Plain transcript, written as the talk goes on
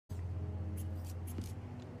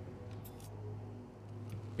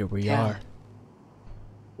Here we Cal, are.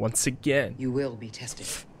 Once again. you will be tested.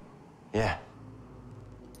 Yeah.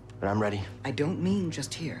 But I'm ready. I don't mean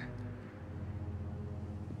just here.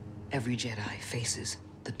 Every Jedi faces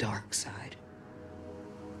the dark side.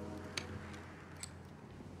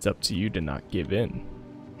 It's up to you to not give in.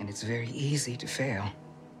 And it's very easy to fail.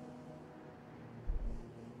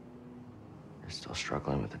 You're still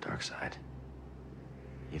struggling with the dark side.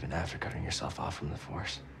 Even after cutting yourself off from the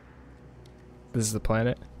Force. This is the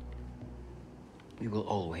planet. We will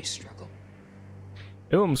always struggle.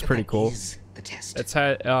 Ilum's pretty cool. Is the test. It's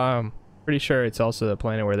had pretty sure it's also the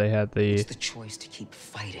planet where they had the It's the choice to keep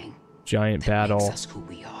fighting giant that battle, makes us who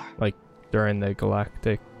we are. like during the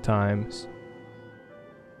galactic times.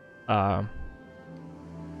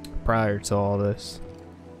 Prior to all this,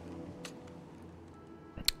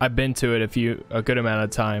 I've been to it a good amount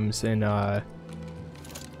of times in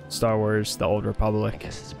Star Wars: The Old Republic. I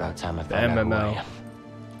guess it's about time I The found out who I MMO. am.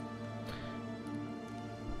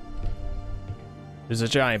 There's a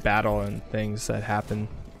giant battle and things that happen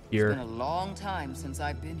It's here. been a long time since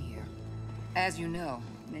I've been here. As you know,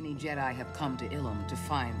 many Jedi have come to Ilum to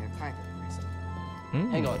find their Kyber crystal.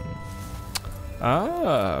 Hang on.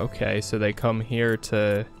 Ah, okay. So they come here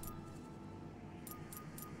to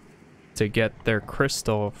get their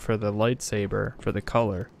crystal for the lightsaber, for the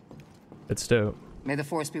color. It's dope. May the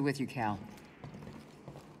Force be with you, Cal.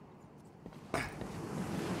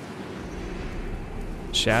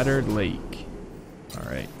 Shattered Lake. All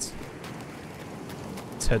right.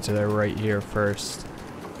 Let's head to the right here first.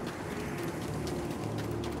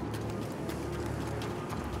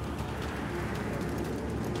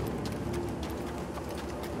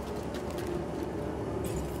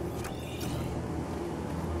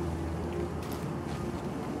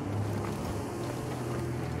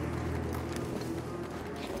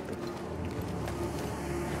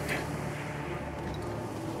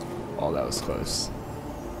 Oh, that was close.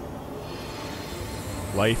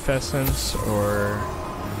 Life essence or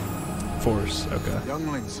force? Okay.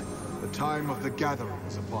 Younglings, the time of the gathering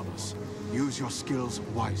is upon us. Use your skills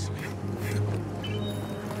wisely.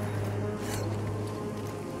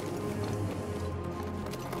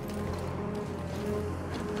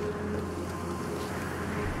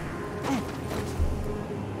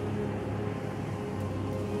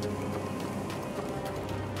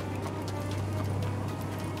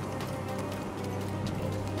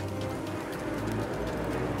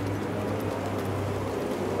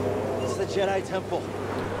 Jedi Temple.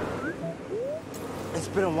 It's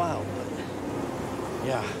been a while, but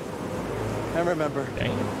yeah, I remember.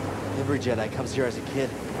 Dang. Every Jedi comes here as a kid,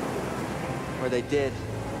 or they did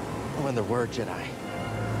when there were Jedi.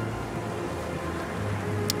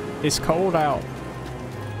 It's cold out.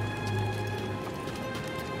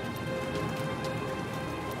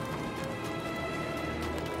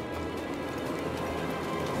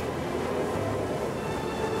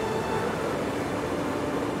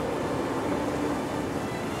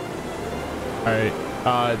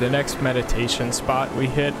 Alright, the next meditation spot we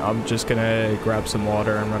hit, I'm just gonna grab some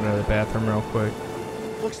water and run to the bathroom real quick.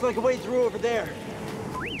 Looks like a way through over there.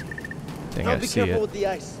 Think Now I be see careful it. with the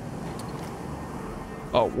ice.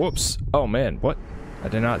 Oh, whoops. Oh man, what? I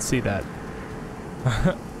did not see that.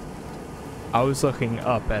 I was looking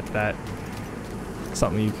up at that.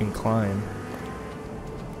 Something you can climb.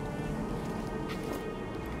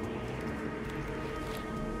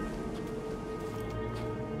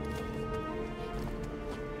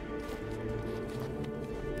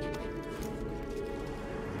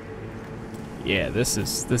 Yeah, this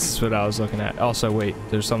is what I was looking at. Also, wait,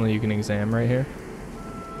 there's something you can examine right here.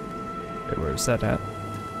 Wait, where's that at?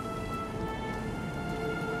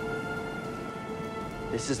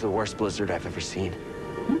 This is the worst blizzard I've ever seen.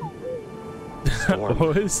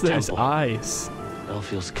 What is this? Temple. Ice. It all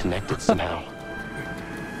feels connected somehow.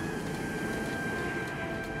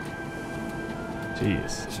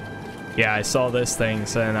 Jeez. Yeah, I saw this thing,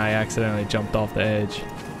 so then I accidentally jumped off the edge.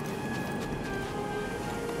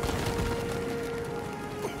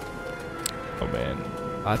 Oh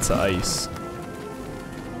man, lots of ice.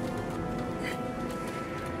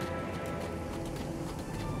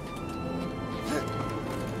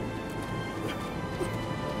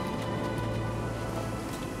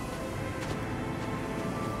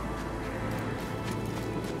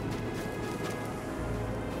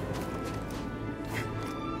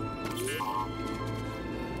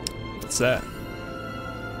 What's that?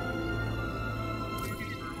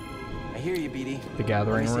 I hear you, BD. The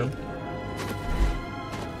gathering Let me room? see.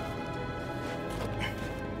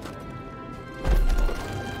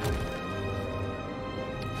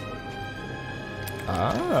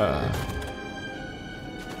 Ah.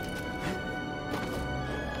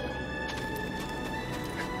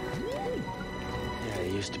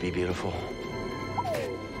 used to be beautiful.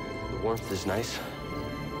 The warmth is nice.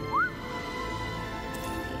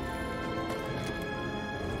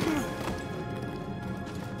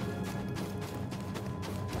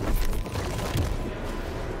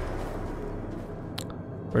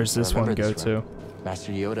 Where's this one go to?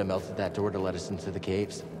 Master Yoda melted that door to let us into the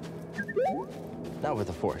caves. Not with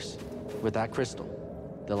the Force. With that crystal.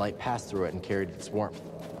 The light passed through it and carried its warmth.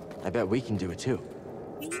 I bet we can do it too.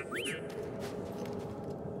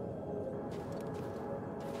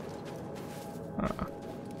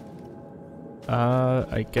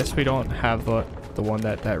 I guess we don't have the one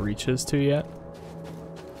that reaches to yet.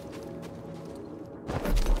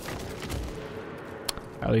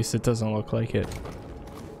 At least it doesn't look like it.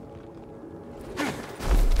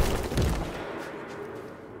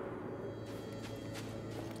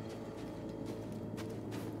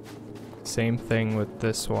 Same thing with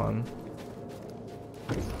this one.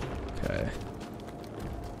 Okay.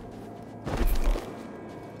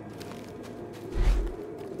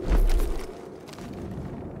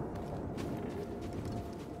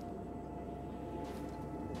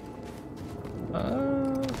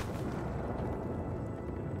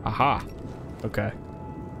 Aha. Okay.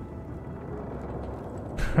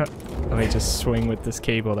 Let me just swing with this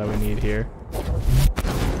cable that we need here.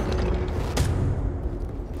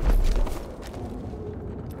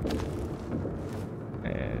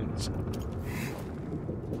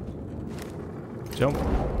 Jump.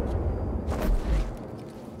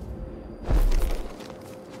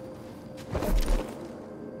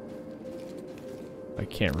 I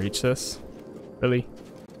can't reach this. Really?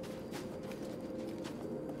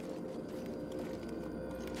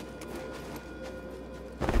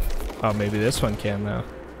 Oh, maybe this one can now.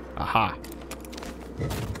 Aha.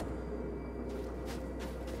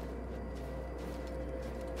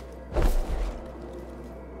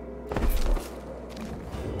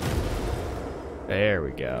 There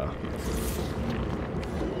we go.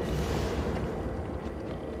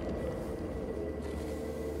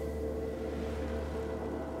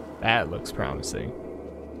 That looks promising.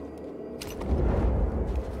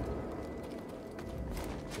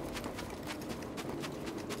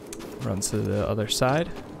 Runs to the other side.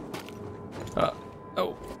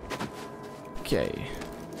 Oh. Okay.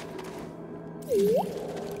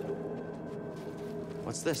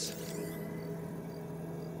 What's this?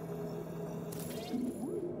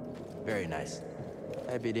 Very nice.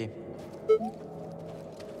 Hey, BD.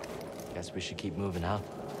 Guess we should keep moving, huh?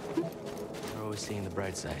 We're always seeing the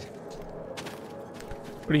bright side.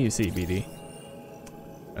 What do you see, BD?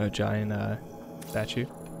 A giant statue?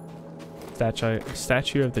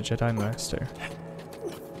 Statue of the Jedi Master.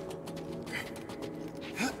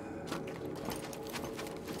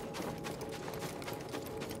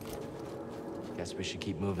 Guess we should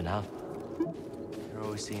keep moving, huh? We're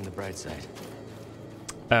always seeing the bright side.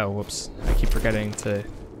 Oh, whoops. I keep forgetting to...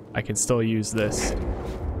 I can still use this.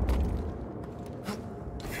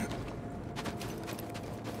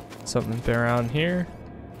 Something around here.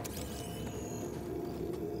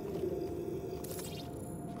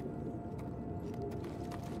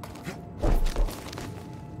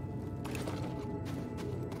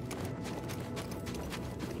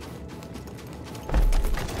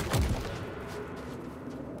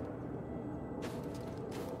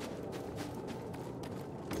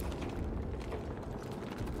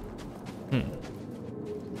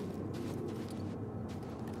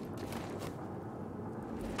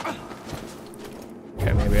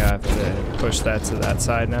 Okay, maybe I have to push that to that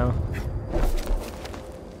side now.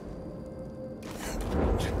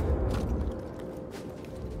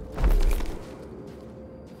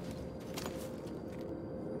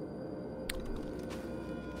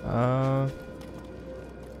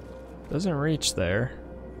 Doesn't reach there.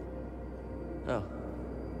 Oh,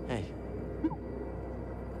 hey.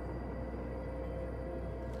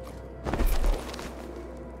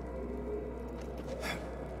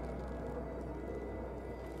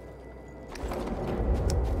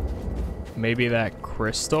 Maybe that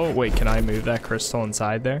crystal? Wait, can I move that crystal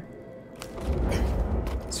inside there?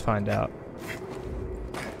 Let's find out.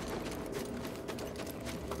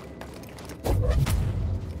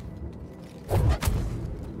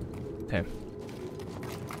 Okay.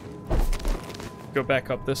 Go back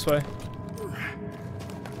up this way.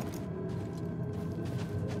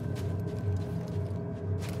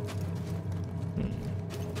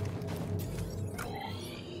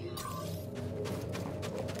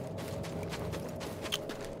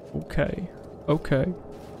 Okay. Okay.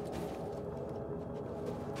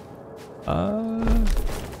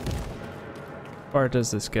 Where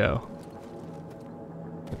does this go?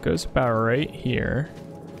 It goes about right here.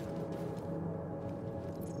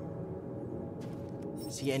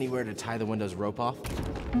 See anywhere to tie the window's rope off?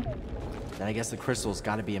 Then I guess the crystal's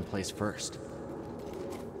gotta be in place first.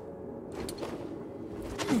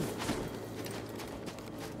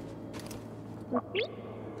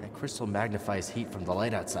 That crystal magnifies heat from the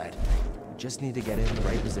light outside. We just need to get it in the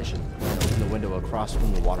right position and open the window across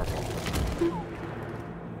from the waterfall.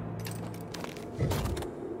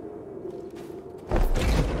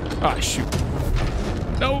 Ah, shoot.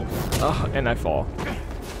 No! Oh, and I fall.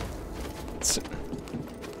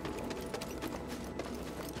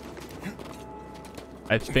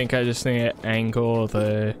 I think I just need to angle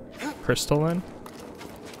the crystal in.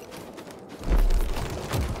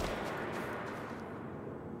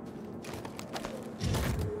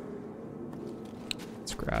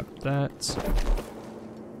 Let's grab that.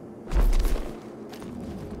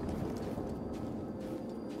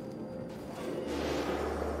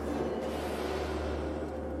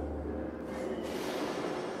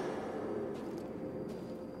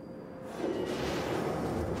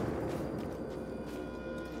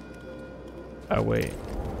 Oh wait,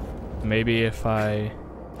 maybe if I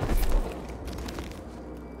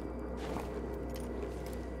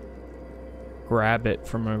grab it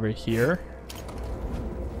from over here,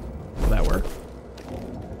 will that work?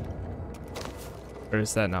 Or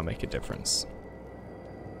does that not make a difference?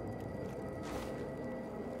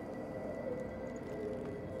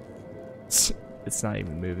 It's not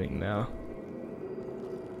even moving now.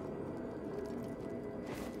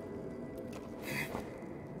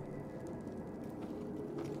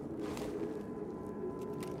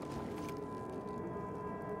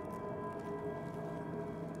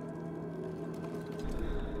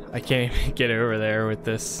 I can't even get over there with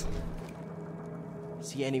this.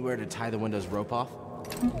 See anywhere to tie the window's rope off?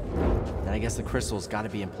 Then I guess the crystal's gotta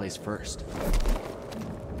be in place first.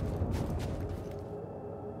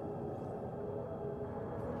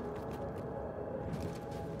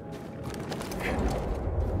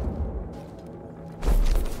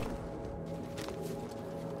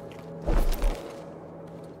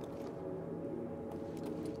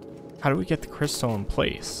 How do we get the crystal in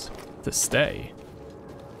place to stay?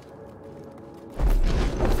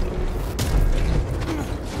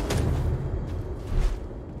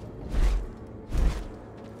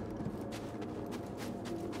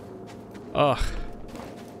 Ugh.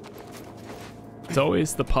 It's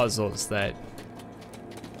always the puzzles that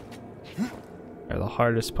are the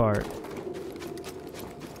hardest part.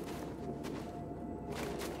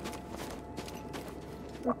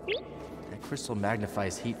 That crystal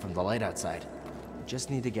magnifies heat from the light outside. We just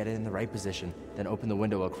need to get it in the right position, then open the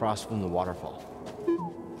window across from the waterfall.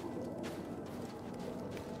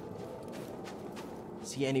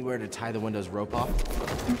 See anywhere to tie the window's rope off?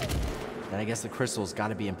 Then I guess the crystal's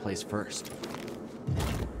gotta be in place first.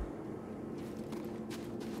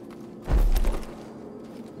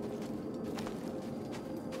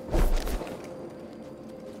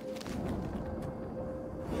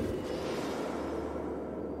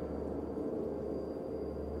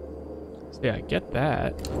 So yeah, I get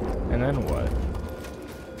that. And then what?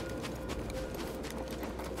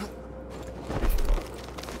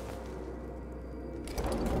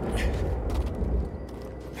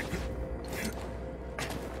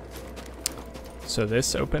 So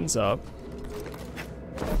this opens up.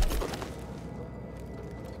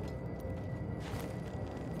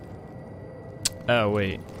 Oh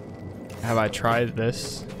wait, have I tried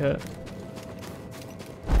this yet?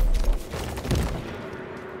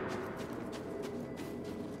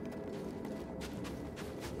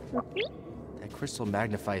 That crystal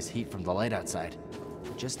magnifies heat from the light outside.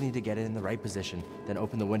 We just need to get it in the right position, then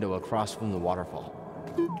open the window across from the waterfall.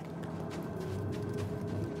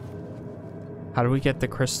 How do we get the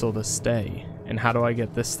crystal to stay? And how do I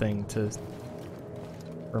get this thing to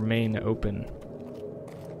remain open?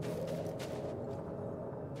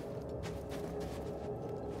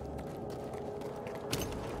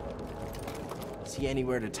 See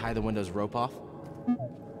anywhere to tie the window's rope off?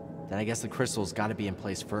 Then I guess the crystal's gotta be in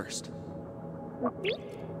place first.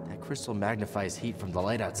 That crystal magnifies heat from the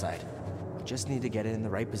light outside. We just need to get it in the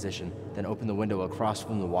right position, then open the window across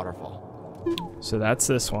from the waterfall. So that's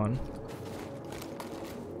this one.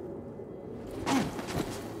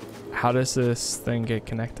 How does this thing get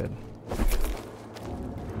connected?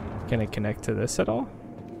 Can it connect to this at all?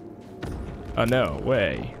 Oh no,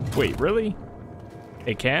 way. Wait, really?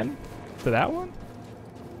 It can? To that one?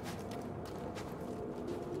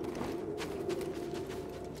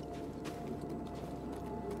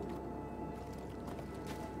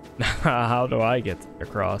 How do I get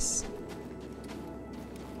across?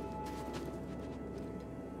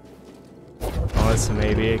 Unless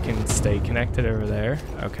maybe it can stay connected over there.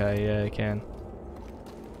 Okay, yeah, it can.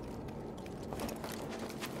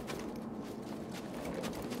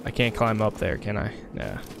 I can't climb up there, can I?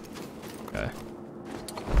 No. Okay.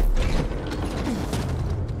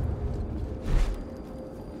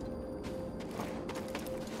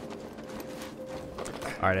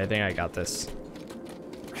 Alright, I think I got this.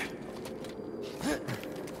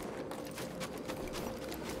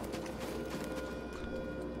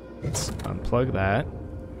 Let's unplug that.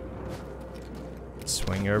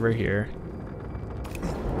 Swing over here.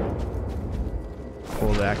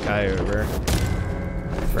 Pull that guy over.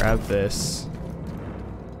 Grab this.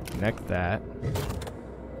 Connect that.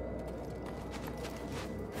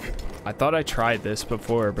 I thought I tried this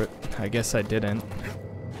before, but I guess I didn't.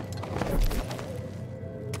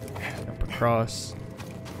 Up across.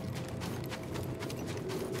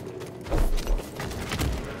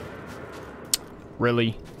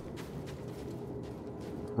 Really?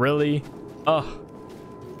 Really? Oh.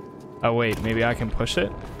 Oh wait, maybe I can push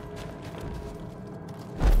it?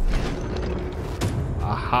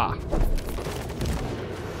 Aha.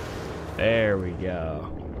 There we go.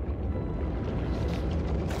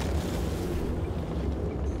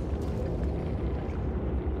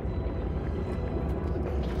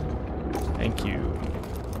 Thank you.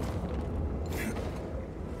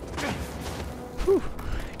 Whew.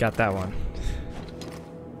 Got that one.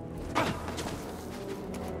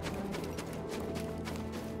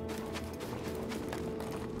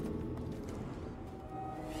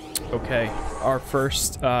 Okay, our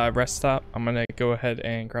first rest stop. I'm gonna go ahead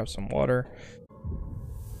and grab some water.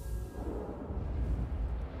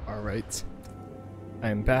 All right, I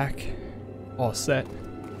am back, all set,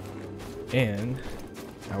 and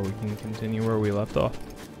now we can continue where we left off.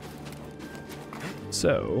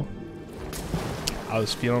 So, I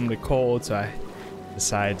was feeling the cold, so I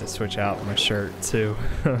decided to switch out my shirt too.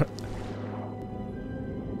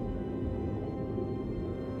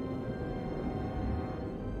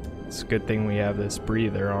 It's a good thing we have this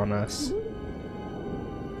breather on us.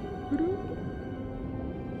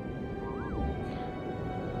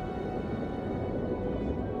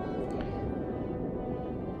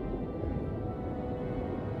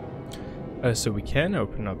 Oh, so we can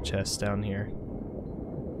open up chests down here.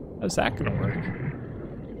 How's that gonna work?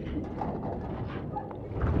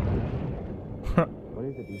 What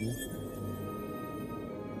is it, BB?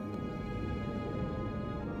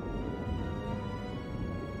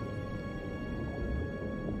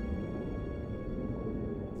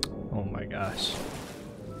 Oh my gosh.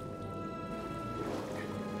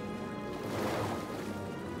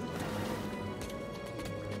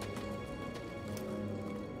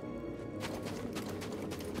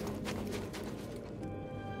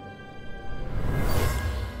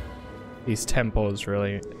 These temples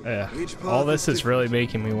really, all this is really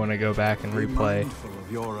making me want to go back and replay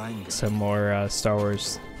some more Star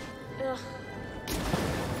Wars The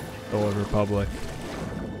Old Republic.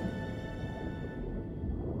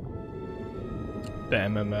 The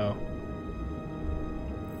MMO.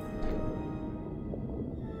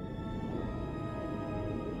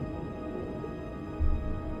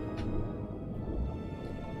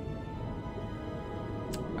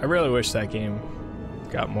 I really wish that game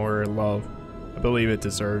got more love. I believe it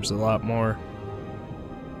deserves a lot more.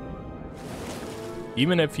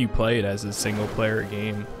 Even if you play it as a single player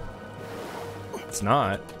game, it's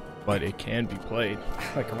not, but it can be played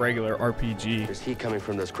like a regular RPG. There's heat coming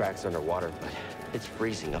from those cracks underwater, but it's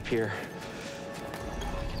freezing up here.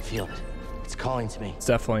 I can feel it. It's calling to me. It's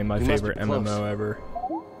definitely my favorite MMO ever.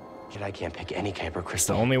 Jedi can't pick any Kyber It's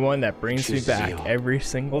crystal. the only one that brings me Chooses back you. every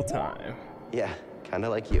single time. Yeah, kind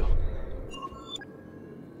of like you.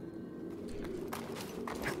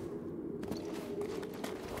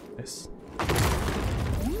 Yes.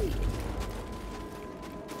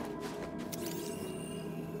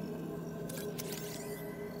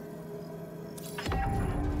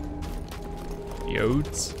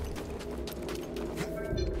 Yodes.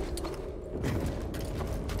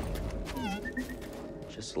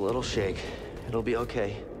 Just a little shake. It'll be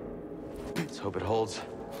okay. Let's hope it holds.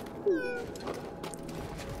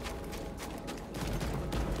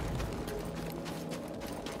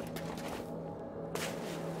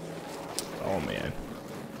 Oh man.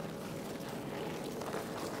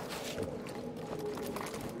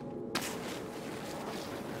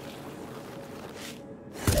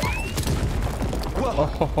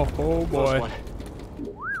 Oh boy. One.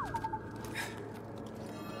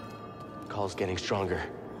 Call's getting stronger.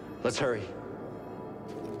 Let's hurry.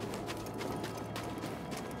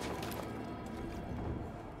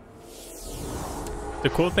 The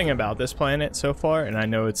cool thing about this planet so far, and I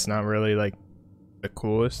know it's not really like the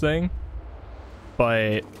coolest thing,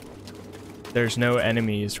 but there's no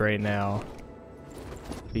enemies right now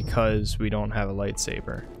because we don't have a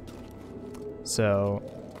lightsaber. So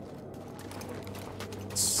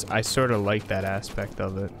I sort of like that aspect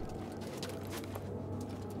of it.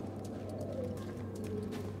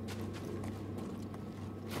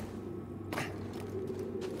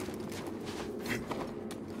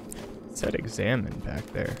 It said examine back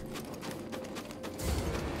there.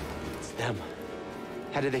 It's them.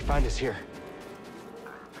 How did they find us here?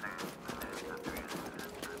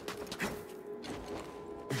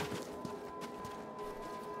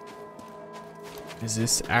 Is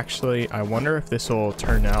this actually... I wonder if this will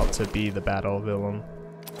turn out to be the Battle of Ilum.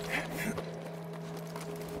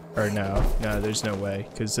 Or no, there's no way,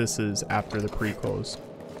 because this is after the prequels.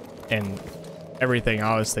 And everything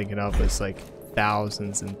I was thinking of was like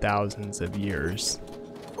thousands and thousands of years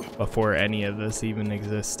before any of this even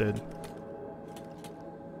existed.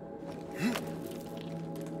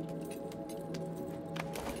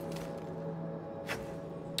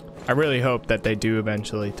 I really hope that they do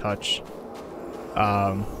eventually touch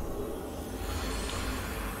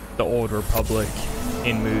the Old Republic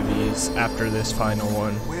in movies after this final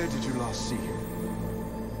one. Where did you last see him?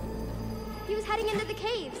 He was heading into the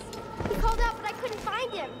caves. He called out, but I couldn't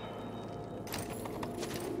find him.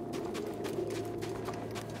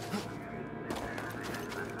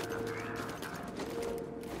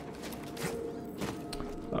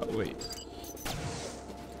 Oh, wait.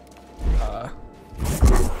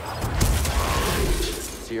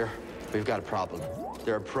 Seer, we've got a problem.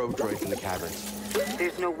 There are probe droids in the caverns.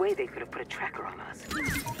 There's no way they could have put a tracker on us.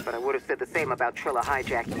 But I would have said the same about Trilla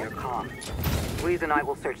hijacking your comm. Reese and I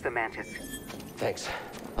will search the Mantis. Thanks.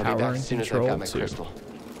 I'll Power be back and as soon as I've got my control, too. crystal.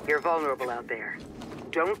 You're vulnerable out there.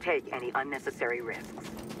 Don't take any unnecessary risks.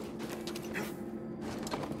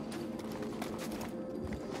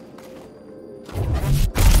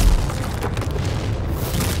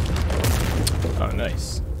 Oh,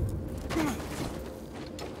 nice.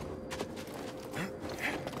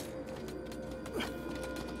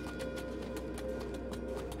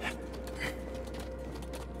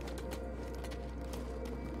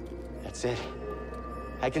 That's it.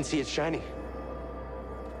 I can see it shining.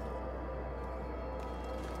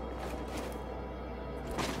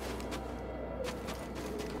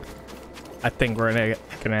 I think we're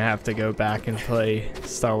gonna have to go back and play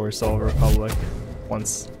Star Wars: Old Republic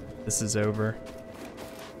once this is over.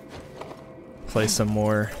 Play some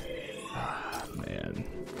more. Ah, man.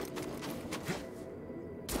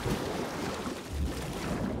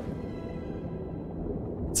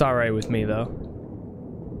 It's alright with me though.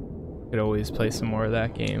 Could always play some more of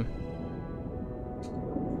that game.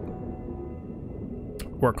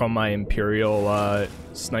 Work on my Imperial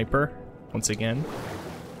sniper once again.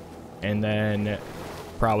 And then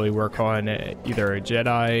probably work on either a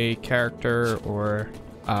Jedi character or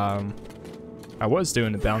I was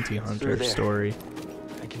doing the bounty hunter story.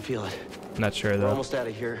 I can feel it. I'm not sure We're though. almost out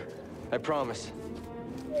of here. I promise.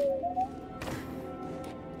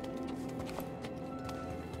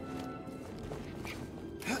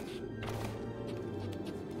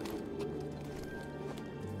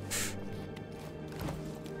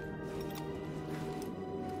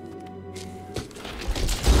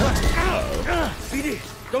 BD,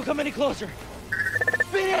 don't come any closer.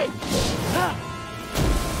 BD!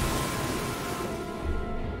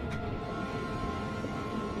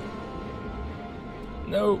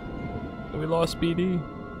 No, we lost BD.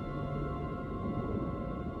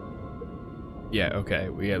 Yeah, okay,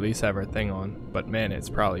 we at least have our thing on, but man, it's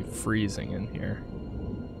probably freezing in here.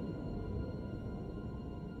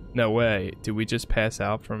 No way, did we just pass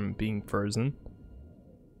out from being frozen?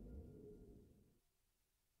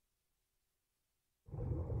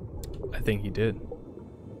 I think he did.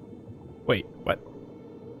 Wait, what?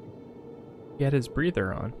 He had his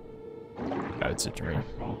breather on. Oh, it's a dream.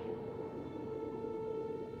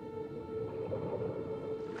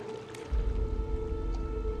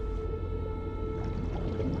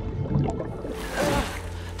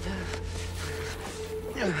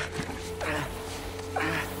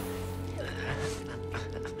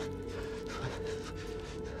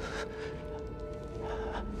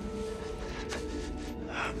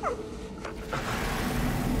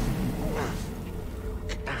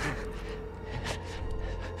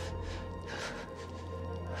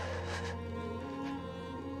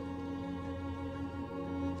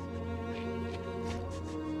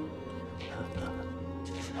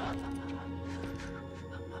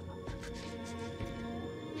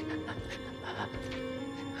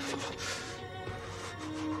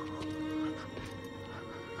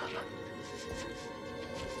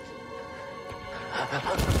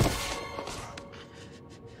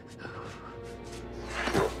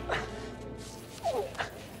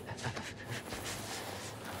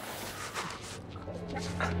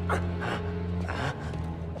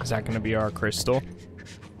 Is that gonna be our crystal?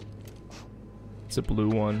 It's a blue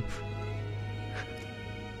one.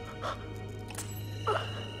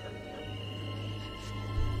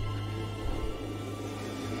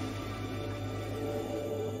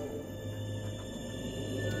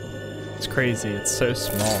 It's crazy, it's so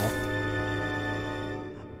small.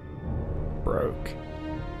 Broke.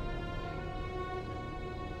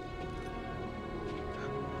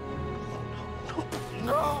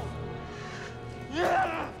 No!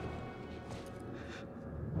 Yeah!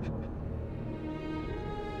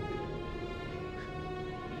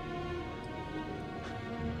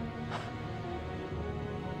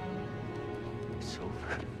 It's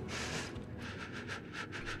over.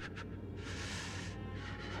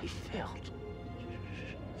 We failed.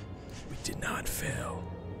 We did not fail.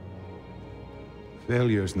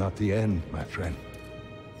 Failure's not the end, my friend.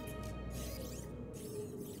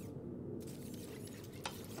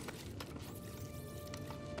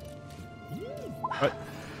 What?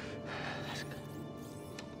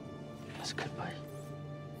 That's goodbye.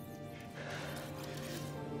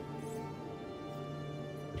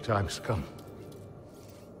 The time's come.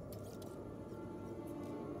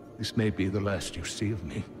 This may be the last you see of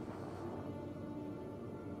me.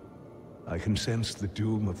 I can sense the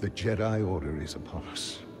doom of the Jedi Order is upon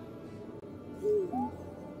us.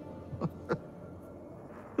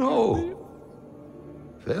 No!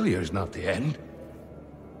 Failure's not the end.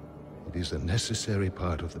 It is a necessary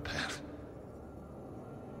part of the path.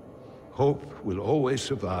 Hope will always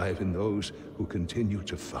survive in those who continue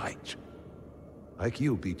to fight. Like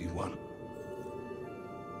you, BD-1.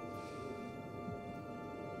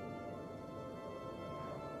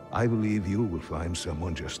 I believe you will find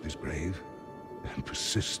someone just as brave and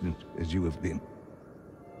persistent as you have been.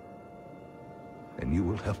 And you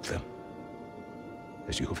will help them,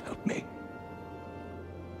 as you have helped me.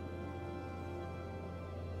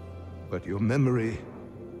 But your memory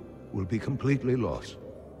will be completely lost.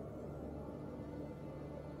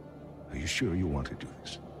 Are you sure you want to do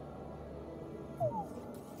this?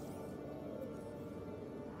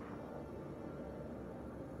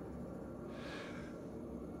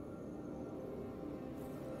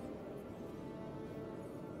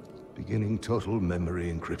 Beginning total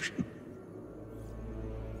memory encryption.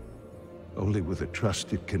 Only with a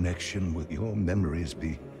trusted connection will your memories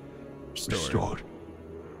be restored.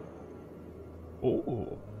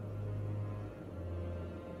 Oh.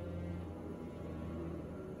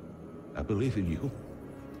 I believe in you,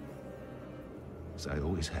 as I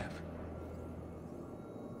always have.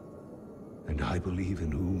 And I believe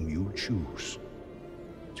in whom you choose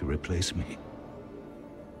to replace me.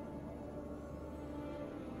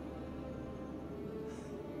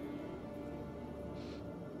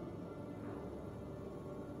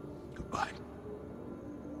 Goodbye,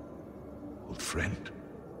 old friend.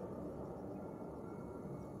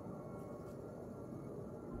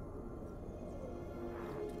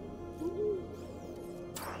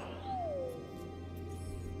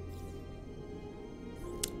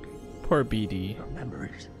 Poor BD. Your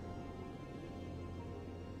memories.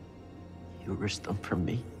 You risked them for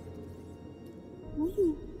me.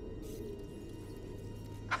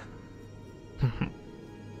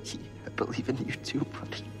 I believe in you too,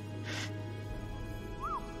 buddy.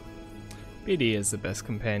 BD is the best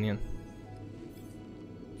companion.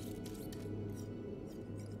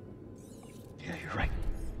 Yeah, you're right.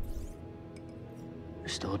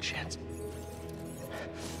 There's still a chance.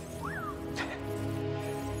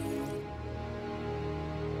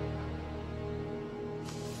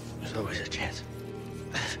 There's always a chance.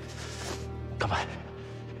 Come on.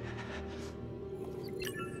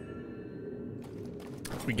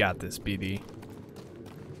 We got this, BD.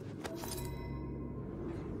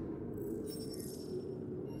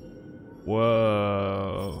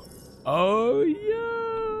 Whoa. Oh,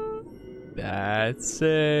 yeah. That's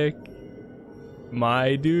sick.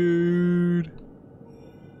 My dude.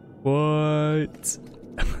 What?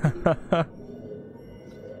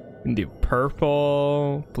 We can do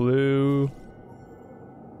purple, blue,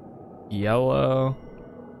 yellow.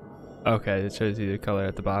 Okay, it shows you the color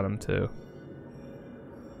at the bottom too.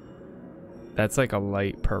 That's like a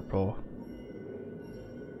light purple.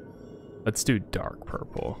 Let's do dark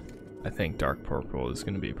purple. I think dark purple is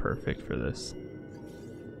going to be perfect for this.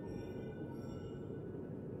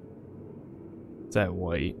 Is that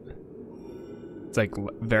white? It's like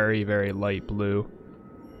very, very light blue.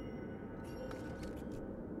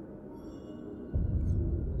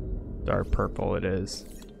 Dark purple it is.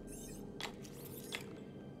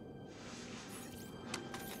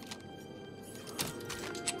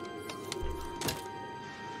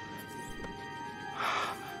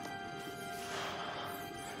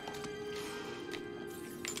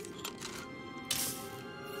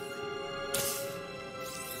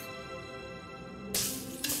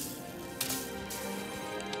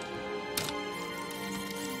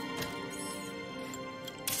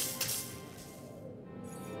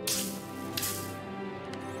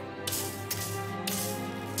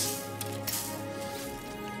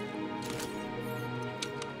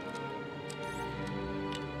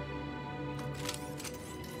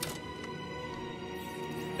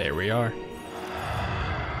 There we are.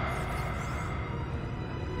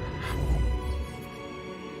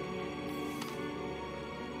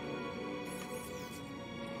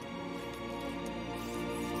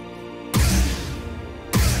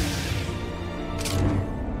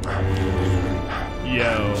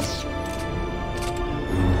 Yo.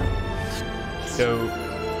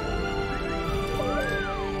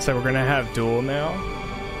 So we're gonna have duel now?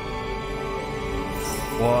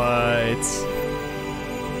 What?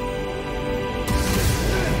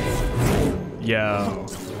 Yo.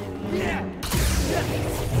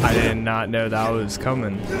 I did not know that was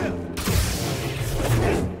coming.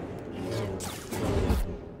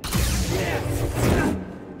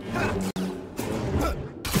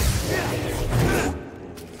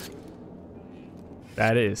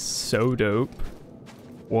 That is so dope.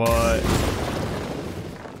 What?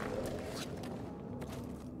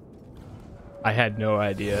 I had no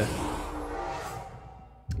idea.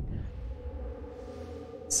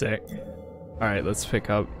 Sick. Alright, let's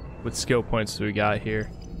pick up. What skill points do we got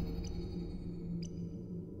here?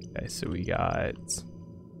 Okay, so we got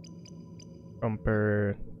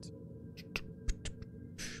Trumper.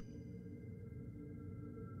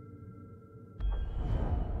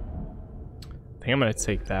 I think I'm gonna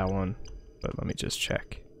take that one, but let me just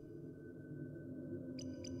check.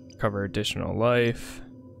 Cover additional life.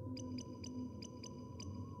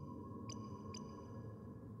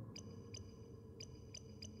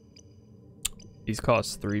 These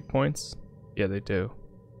cost 3 points? Yeah, they do.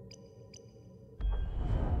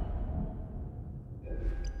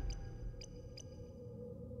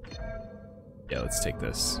 Yeah, let's take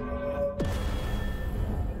this.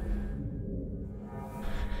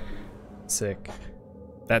 Sick.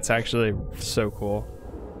 That's actually so cool.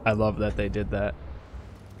 I love that they did that.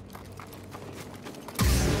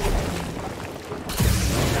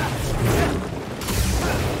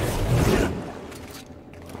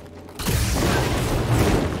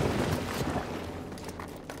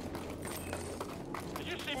 Did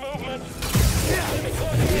you see movement?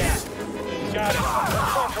 Got it.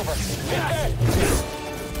 Cross over. Get back.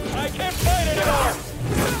 I can't fight anymore.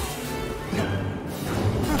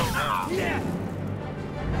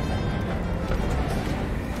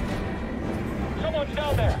 Someone's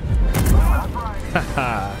down there.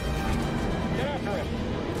 Haha. Get after him.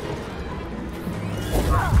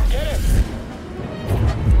 Get him.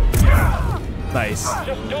 Nice.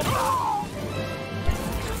 Just don't.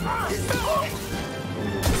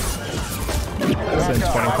 Send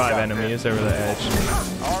 25 enemies over the edge.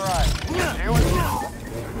 All right.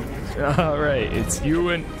 Alright, it's you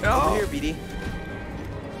and... Over here, BD.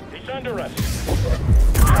 He's under us.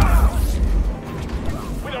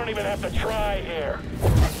 We don't even have to try here.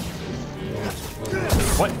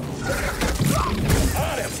 What?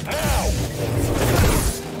 On him now.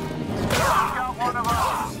 Got one of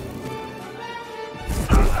us.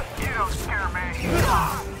 You don't scare me.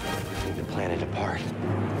 Need to plan it apart.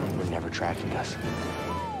 We're never tracking us.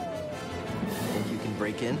 Think you can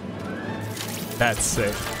break in? That's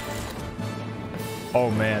sick. Oh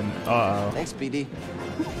man, uh-oh. Thanks, BD.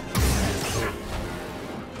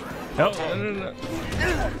 No.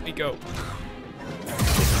 Let me go.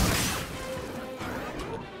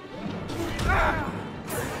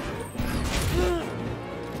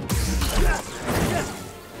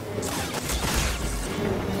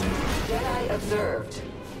 Jedi observed.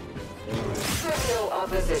 Terminal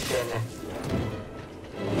opposition.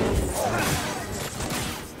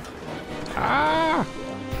 Ah!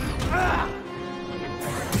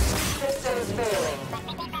 Systems failing.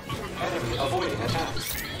 Enemy avoiding attack.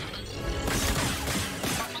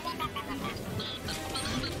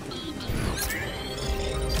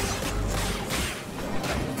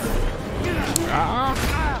 Ah!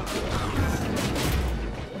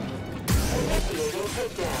 Initiating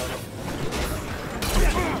takedown.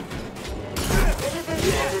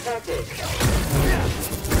 Individual detected.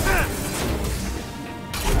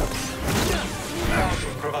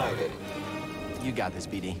 Action provided. You got this,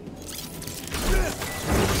 BD.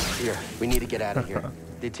 Here, we need to get out of here.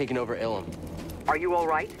 They've taken over Ilum. Are you all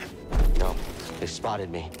right? No, they spotted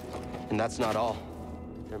me. And that's not all.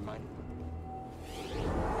 They're mine.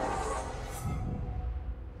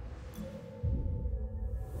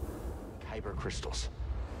 Kyber crystals.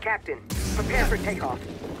 Captain, prepare for takeoff.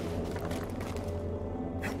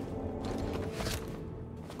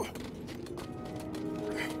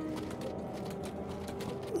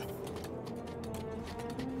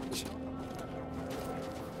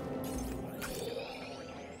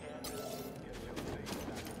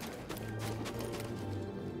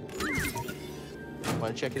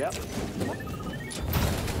 Want to check it out?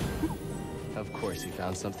 Of course he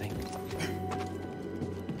found something.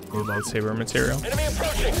 New lightsaber material. Enemy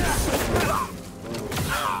approaching!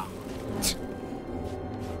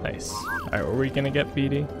 Nice. Alright, what are we gonna get,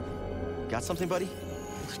 BD? Got something, buddy?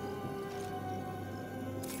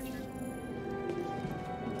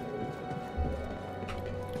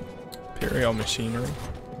 Imperial machinery.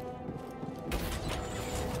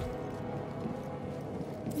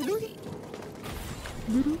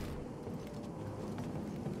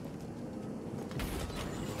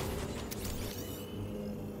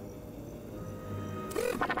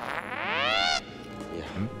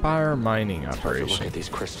 Empire mining Look operation. at these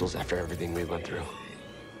crystals after everything we went through.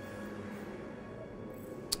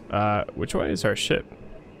 Which way is our ship?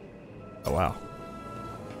 Oh wow.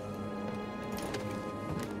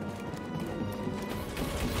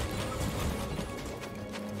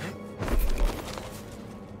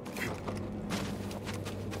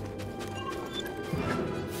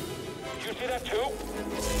 Did you see that too?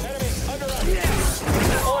 Enemy under us!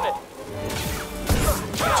 On it!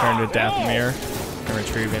 Return to Dathomir and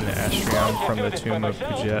retrieving the Astrion from the tomb of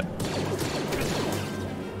Kujet.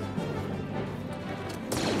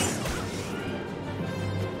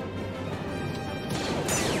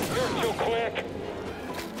 You're too quick!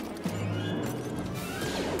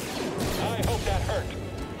 I hope that hurt.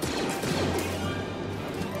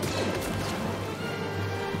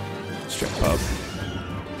 Strip up.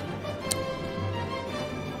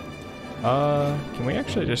 Can we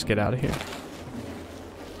actually just get out of here?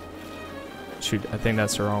 Shoot, I think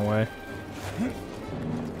that's the wrong way.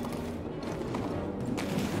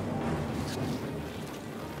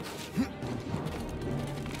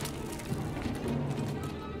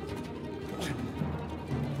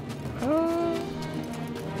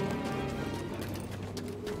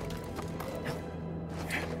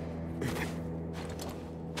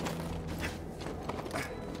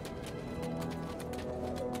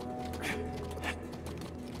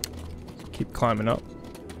 Keep climbing up,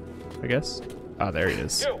 I guess. Ah, there he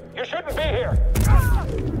is. You shouldn't be here!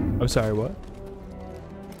 I'm sorry, what?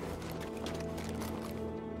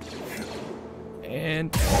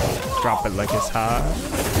 And drop it like it's hot.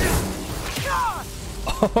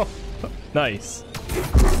 Oh, nice.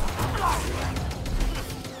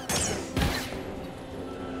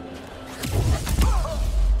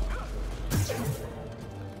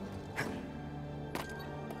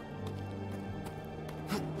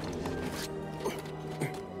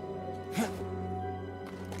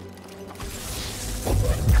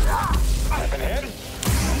 Weapon hit.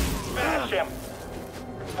 Smash him!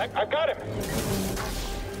 I got him!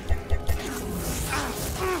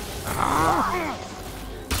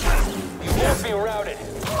 You won't be routed!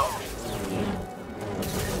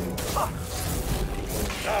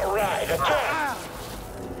 Alright, again!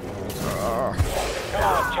 Come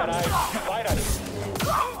on, Jedi! Fight us!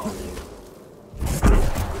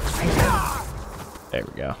 There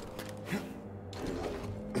we go.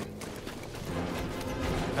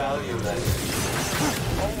 Valueless.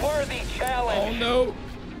 A worthy challenge! Oh no!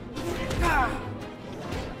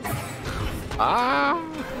 Ah!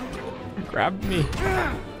 Grab me.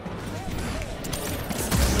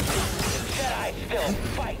 Jedi still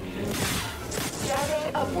fight!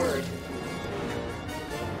 Scanning upward.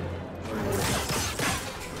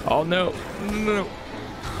 Oh no! No!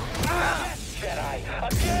 Jedi,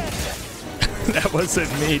 again! That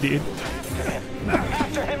wasn't me, dude.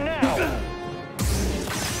 After him now!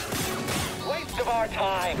 Waste of our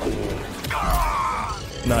time!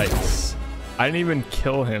 Nice. I didn't even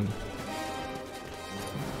kill him.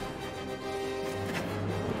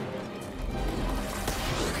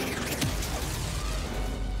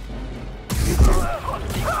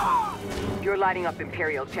 You're lighting up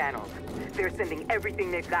Imperial channels. They're sending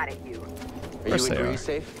everything they've got at you. Are you course and they Bree are.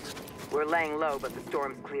 safe? We're laying low, but the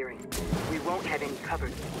storm's clearing. We won't have any cover.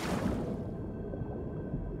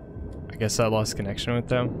 I guess I lost connection with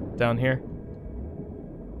them down here.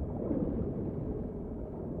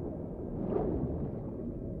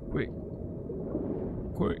 Quick.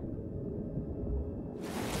 Quick.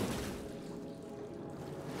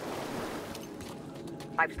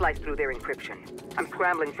 I've sliced through their encryption. I'm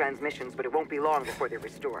scrambling transmissions, but it won't be long before they're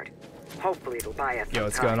restored. Hopefully it'll buy us Yo, some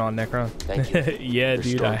what's time. going on, Necron? Thank you. Yeah,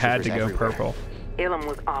 There's dude, I had to stormtroopers go everywhere. purple. Ilum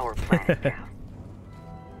was our planet, Cal.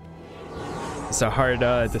 It's a hard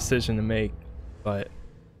decision to make, but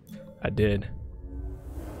I did.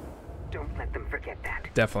 Don't let them forget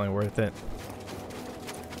that. Definitely worth it.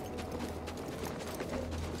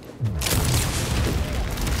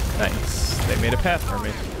 Nice. They made a path for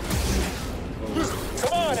me.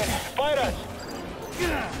 Come on and fight us!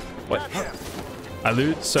 What? I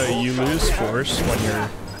lose. So you lose force when you're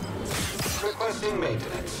Commencing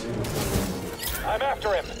maintenance. I'm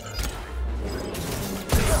after him.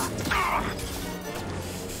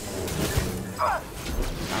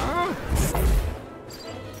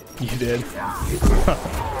 You did.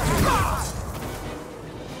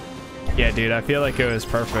 Yeah, dude, I feel like it was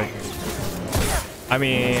perfect. I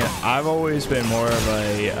mean, I've always been more of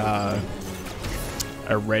a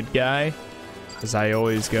red guy, because I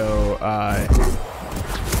always go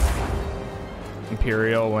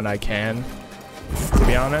Imperial when I can, to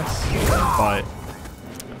be honest. But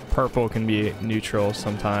purple can be neutral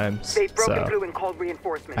sometimes, They've broken so through and called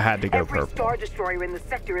reinforcements. I had to go Every purple. Star Destroyer in the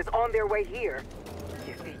sector is on their way here.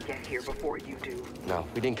 If they get here before you do. No,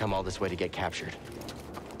 we didn't come all this way to get captured.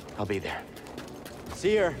 I'll be there.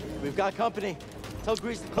 See her. We've got company. Tell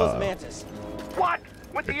Grease to close the Mantis. What?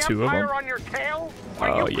 With The the two of Empire them? on your tail? Are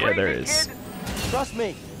Oh you yeah, there crazy, is. kid? Trust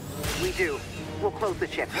me. We do. We'll close the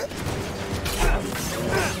ship.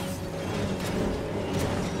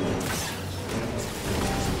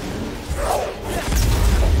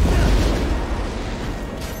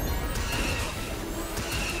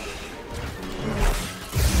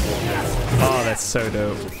 Oh, that's so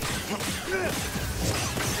dope.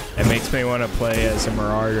 It makes me want to play as a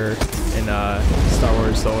Marauder in Star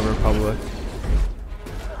Wars: The Old Republic.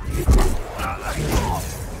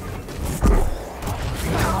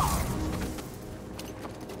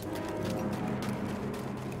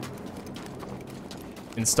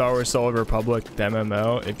 In Star Wars: The Old Republic, the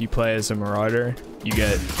MMO, if you play as a Marauder, you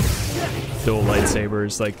get dual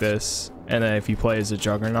lightsabers like this. And then if you play as a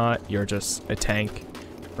Juggernaut, you're just a tank,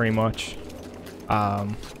 pretty much.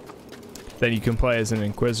 Then you can play as an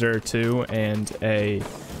Inquisitor too, and a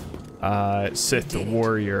Sith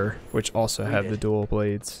Warrior, which also have the dual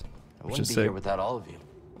blades, I which wouldn't is be sick. here without all of you.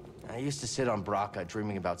 I used to sit on Braca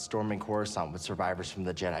dreaming about storming Coruscant with survivors from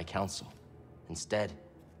the Jedi Council. Instead,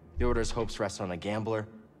 the Order's hopes rest on a gambler,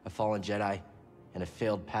 a fallen Jedi, and a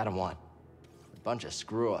failed Padawan. A bunch of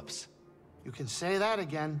screw-ups. You can say that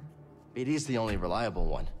again. BD's the only reliable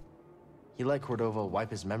one. He let Cordova wipe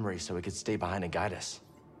his memory so he could stay behind and guide us.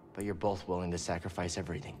 But you're both willing to sacrifice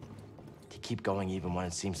everything. To keep going even when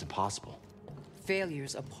it seems impossible.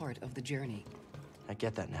 Failure's a part of the journey. I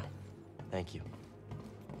get that now. Thank you.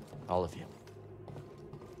 All of you.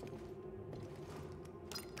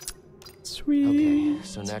 Sweet. Okay,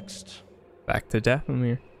 so next... Back to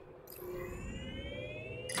Dathomir.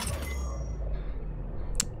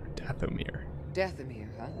 Dathomir,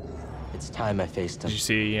 huh? It's time I faced him. Did you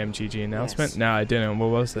see the MGG announcement? Yes. No, I didn't. What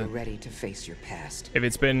was You're it? ready to face your past. If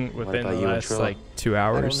it's been within about the you and last Trilla? like 2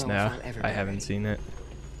 hours know if now, I'll ever I be haven't ready. seen it.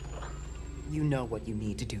 You know what you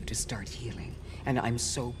need to do to start healing, and I'm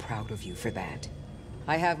so proud of you for that.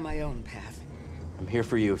 I have my own path. I'm here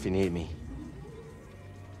for you if you need me.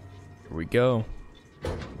 Here we go.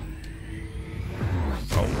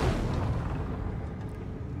 Oh.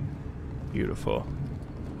 Beautiful.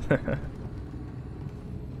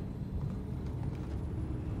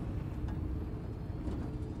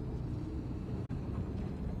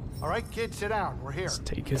 All right, kid, sit down. We're here. Let's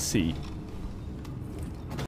take a seat.